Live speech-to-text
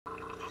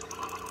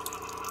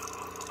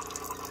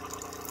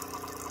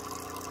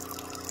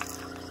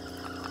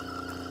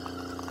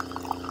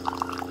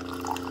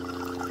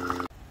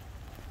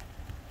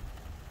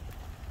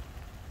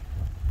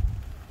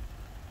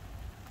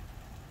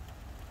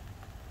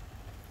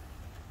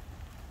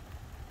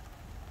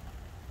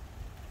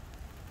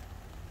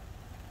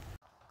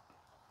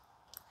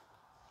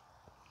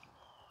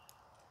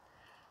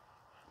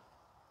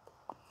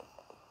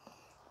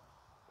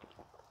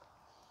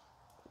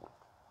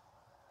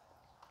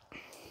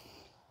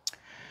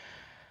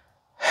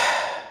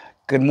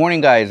Good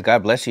morning, guys.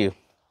 God bless you.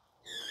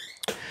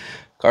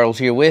 Carlos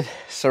here with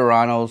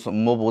Serranos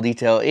Mobile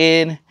Detail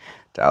in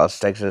Dallas,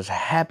 Texas.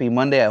 Happy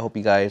Monday. I hope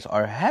you guys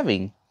are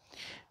having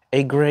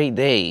a great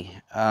day.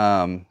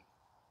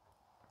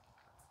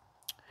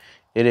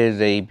 It is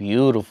a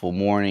beautiful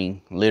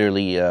morning.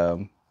 Literally,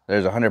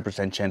 there's a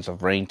 100% chance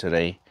of rain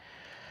today.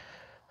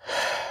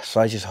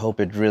 So I just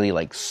hope it really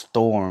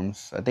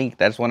storms. I think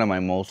that's one of my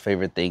most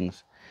favorite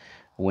things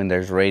when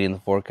there's rain in the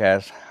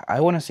forecast.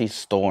 I want to see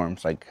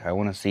storms. I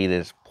want to see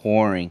this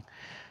pouring.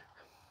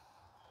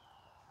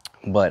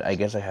 But I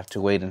guess I have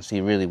to wait and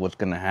see really what's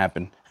going to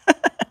happen.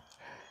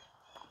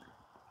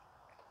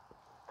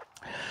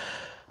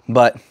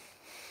 But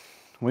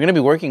we're going to be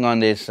working on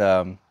this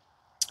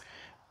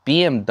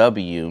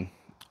BMW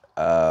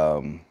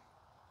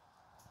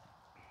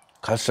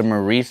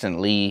customer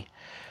recently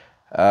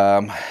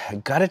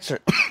got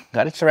it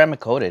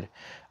ceramic coated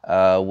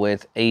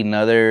with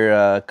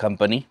another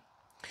company.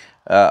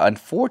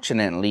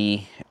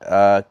 Unfortunately,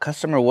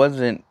 customer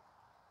wasn't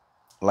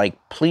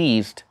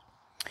pleased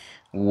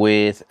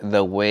with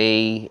the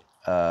way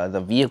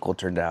the vehicle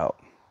turned out,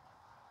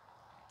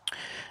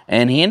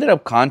 and he ended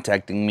up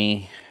contacting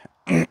me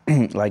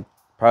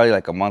probably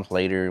a month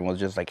later and was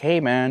just like, hey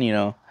man,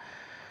 I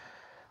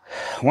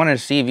wanted to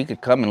see if you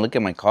could come and look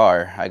at my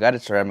car. I got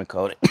it ceramic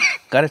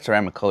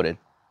coated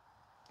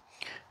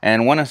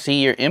and want to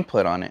see your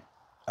input on it.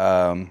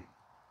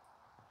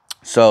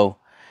 So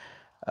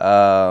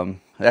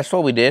that's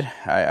what we did.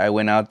 I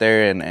went out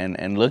there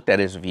and looked at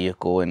his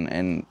vehicle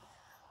and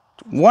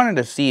wanted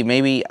to see,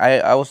 maybe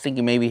I was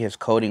thinking maybe his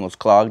coating was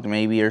clogged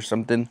maybe or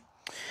something.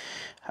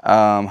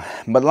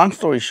 But long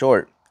story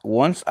short,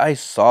 once I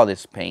saw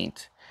this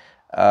paint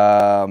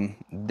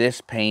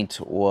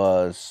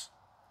was,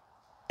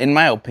 in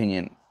my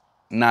opinion,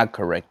 not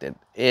corrected.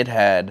 It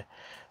had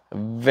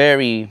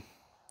it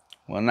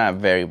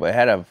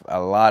had a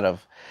lot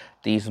of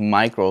these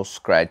micro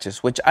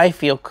scratches, which I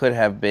feel could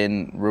have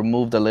been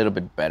removed a little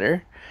bit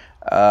better.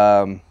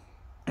 And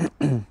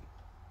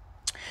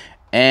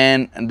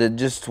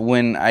just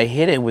when I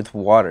hit it with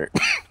water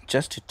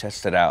just to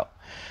test it out,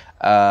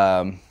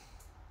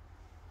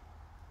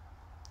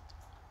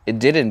 it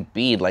didn't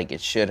bead like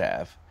it should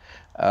have.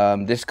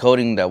 This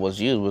coating that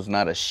was used was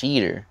not a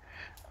sheeter.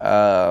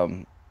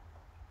 And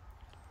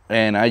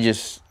I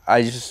just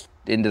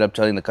ended up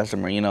telling the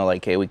customer,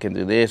 hey, we can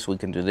do this,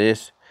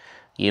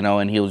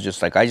 and he was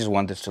just like, I just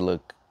want this to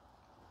look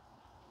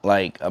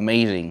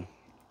amazing.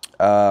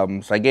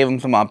 So I gave him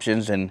some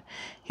options, and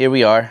here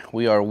we are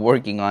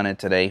working on it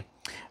today.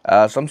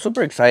 So I'm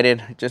super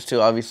excited just to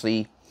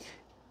obviously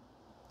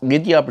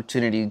get the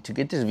opportunity to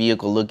get this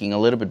vehicle looking a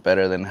little bit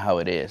better than how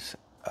it is.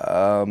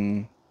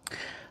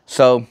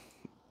 So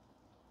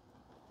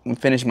I'm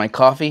finish my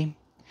coffee,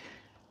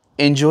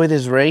 enjoy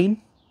this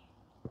rain,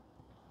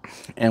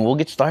 and we'll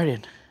get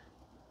started.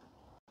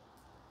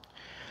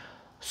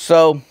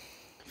 So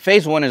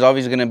phase one is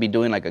obviously going to be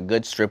doing a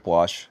good strip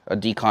wash, a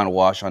decon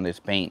wash on this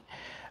paint.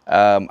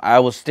 I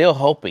was still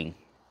hoping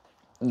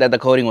that the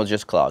coating was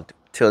just clogged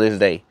till this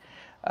day.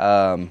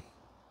 And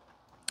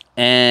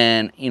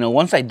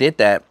once I did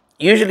that,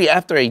 usually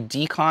after a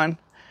decon,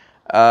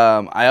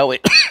 I always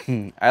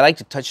I like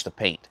to touch the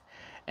paint,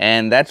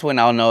 and that's when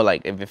I'll know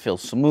if it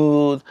feels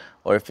smooth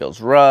or it feels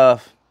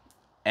rough.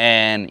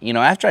 And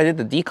after I did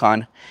the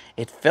decon,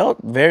 it felt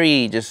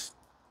very just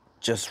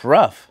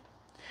rough.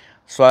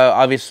 So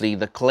obviously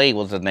the clay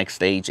was the next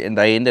stage, and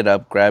I ended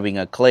up grabbing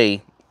a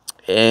clay,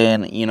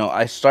 and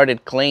I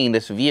started claying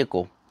this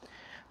vehicle.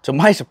 To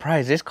my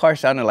surprise, this car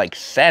sounded like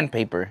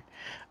sandpaper.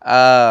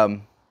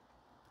 So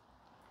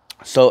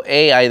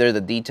either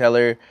the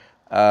detailer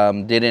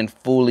didn't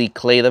fully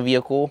clay the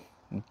vehicle,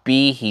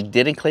 B, he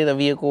didn't clay the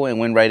vehicle and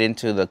went right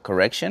into the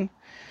correction,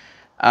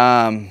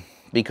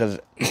 because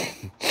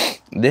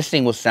this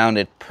thing was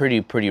sounded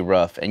pretty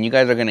rough, and you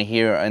guys are gonna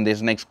hear in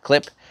this next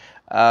clip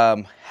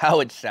how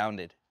it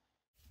sounded.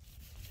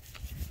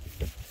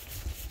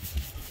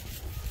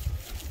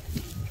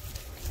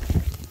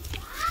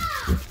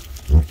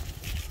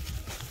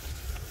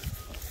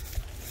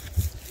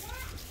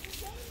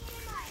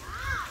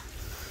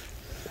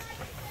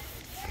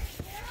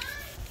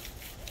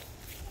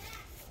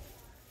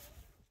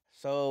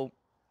 So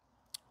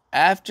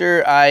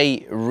after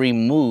I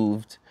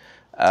removed,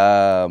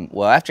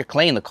 after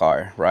cleaning the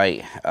car,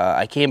 right,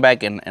 I came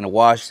back and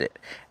washed it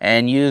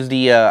and used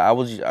the,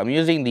 I'm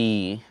using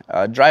the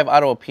Drive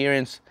Auto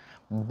Appearance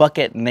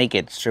Bucket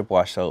Naked Strip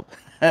Wash soap.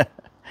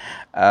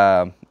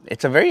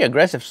 It's a very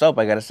aggressive soap,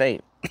 I gotta say.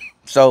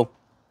 So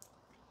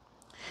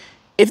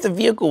if the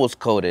vehicle was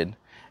coated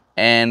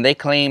and they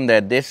claim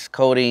that this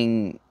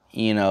coating,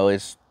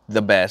 is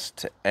the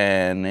best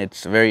and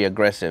it's very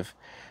aggressive,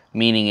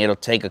 meaning it'll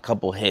take a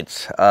couple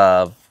hits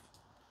of,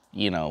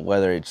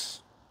 whether it's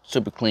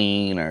super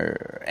clean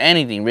or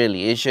anything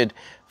really, it should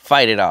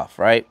fight it off,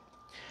 right?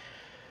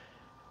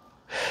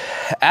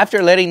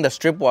 After letting the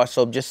strip wash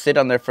soap just sit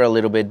on there for a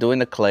little bit, doing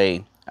the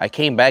clay, I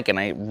came back and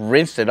I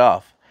rinsed it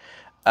off.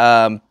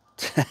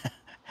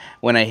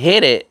 when I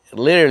hit it,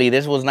 literally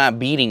this was not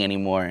beating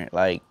anymore.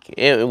 Like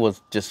it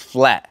was just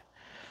flat.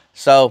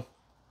 So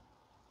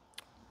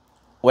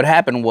what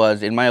happened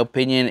was, in my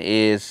opinion,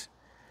 is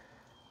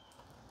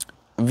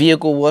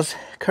vehicle was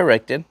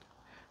corrected,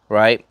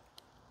 right?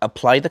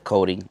 Applied the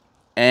coating,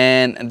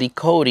 and the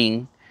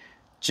coating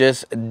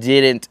just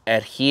didn't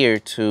adhere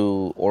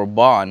to or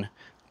bond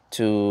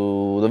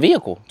to the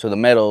vehicle, to the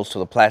metals, to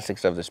the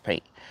plastics of this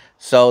paint.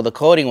 So the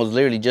coating was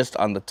literally just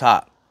on the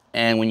top,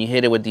 and when you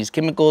hit it with these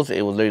chemicals,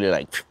 it was literally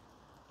like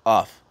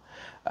off.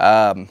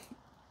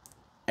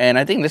 And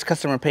I think this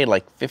customer paid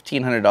like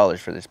 $1,500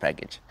 for this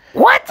package.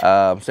 What?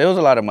 So it was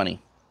a lot of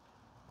money.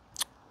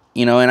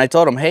 You know, and I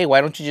told him, hey,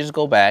 why don't you just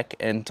go back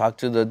and talk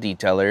to the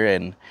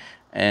detailer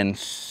and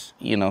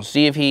you know,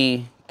 see if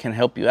he can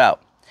help you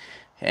out.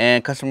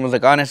 And customer was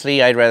like,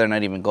 honestly, I'd rather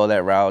not even go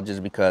that route,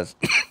 just because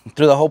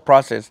through the whole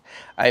process,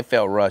 I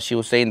felt rushed. She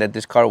was saying that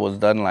this car was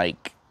done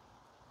like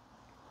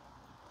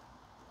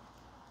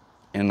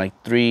in like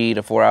 3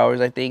 to 4 hours,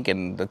 I think,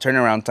 and the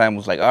turnaround time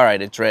was like, all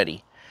right, it's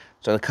ready.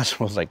 So the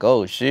customer was like,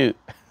 oh shoot.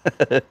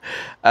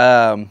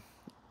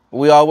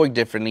 We all work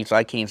differently, so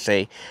I can't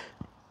say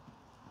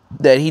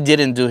that he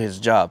didn't do his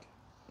job.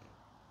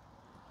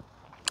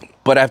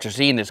 But after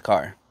seeing this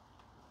car,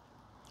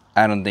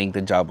 I don't think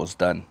the job was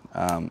done.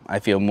 I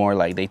feel more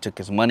like they took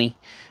his money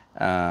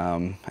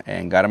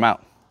and got him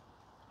out.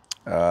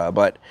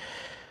 But,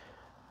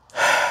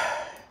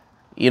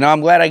 you know,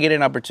 I'm glad I get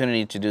an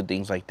opportunity to do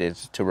things like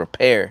this, to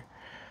repair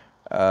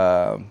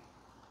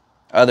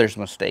others'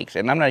 mistakes.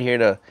 And I'm not here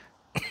to,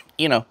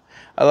 you know,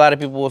 a lot of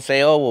people will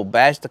say, oh, well,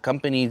 bash the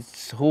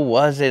companies. Who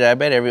was it? I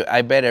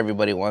bet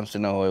everybody wants to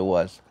know who it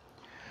was.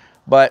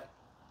 But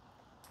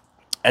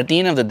at the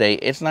end of the day,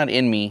 it's not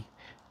in me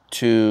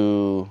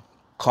to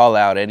call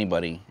out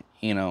anybody.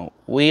 You know,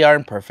 we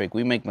aren't perfect.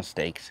 We make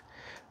mistakes.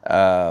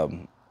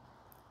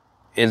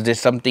 Is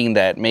this something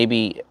that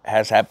maybe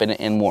has happened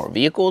in more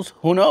vehicles?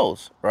 Who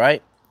knows,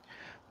 right?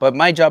 But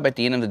my job at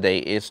the end of the day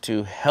is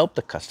to help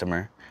the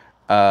customer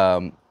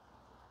and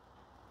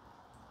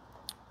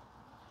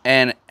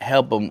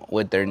help them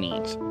with their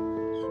needs.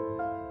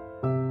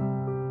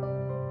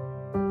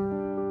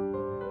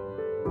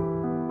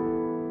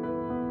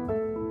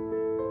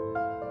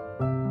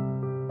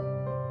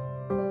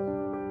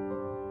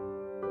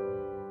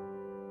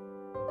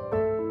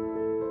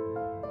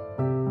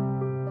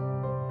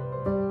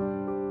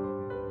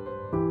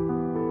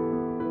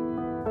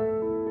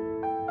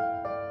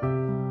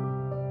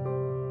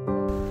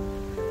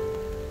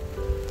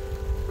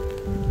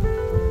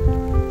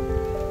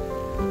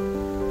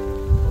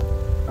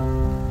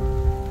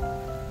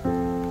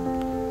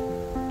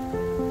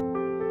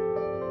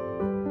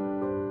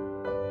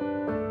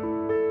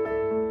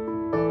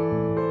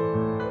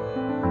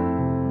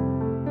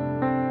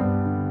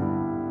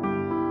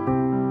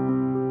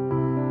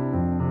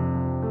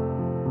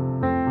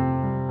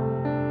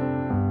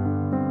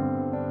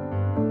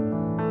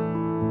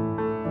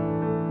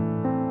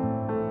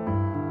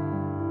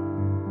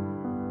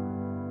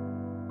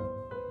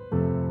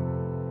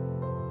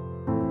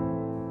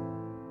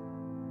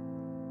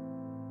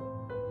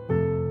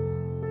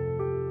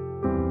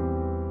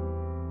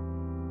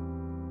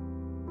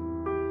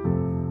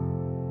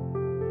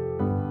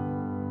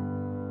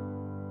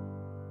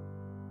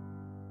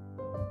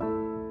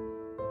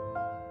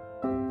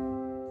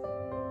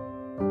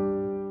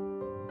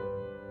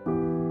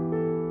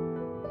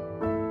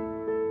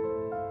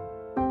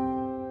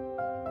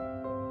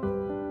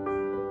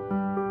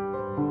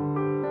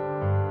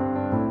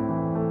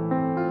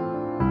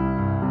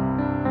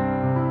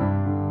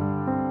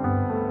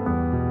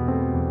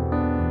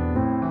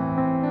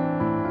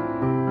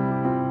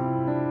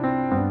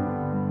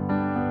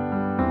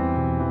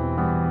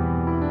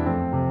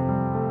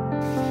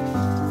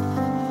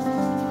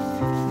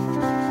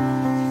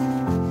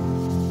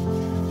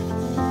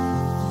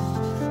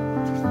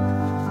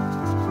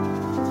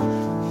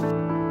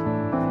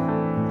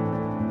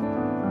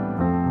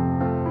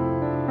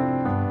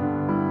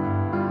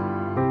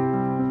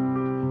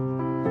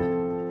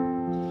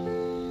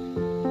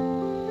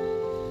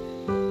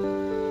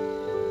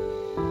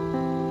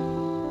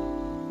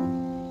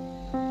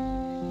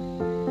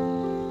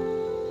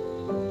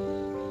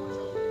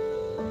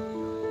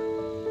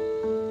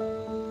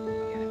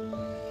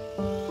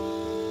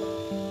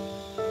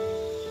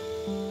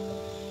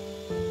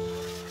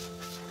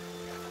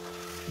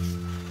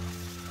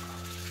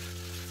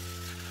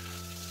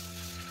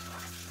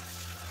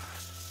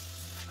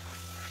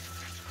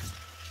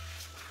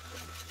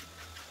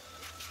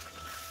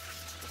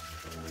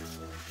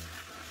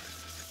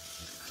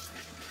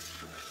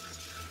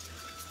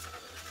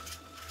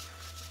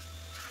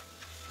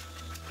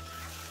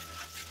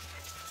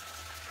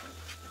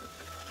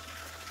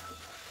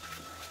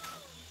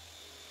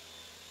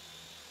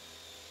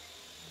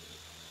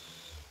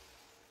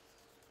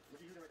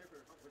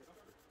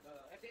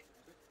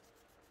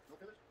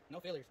 That's it. No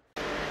fillers.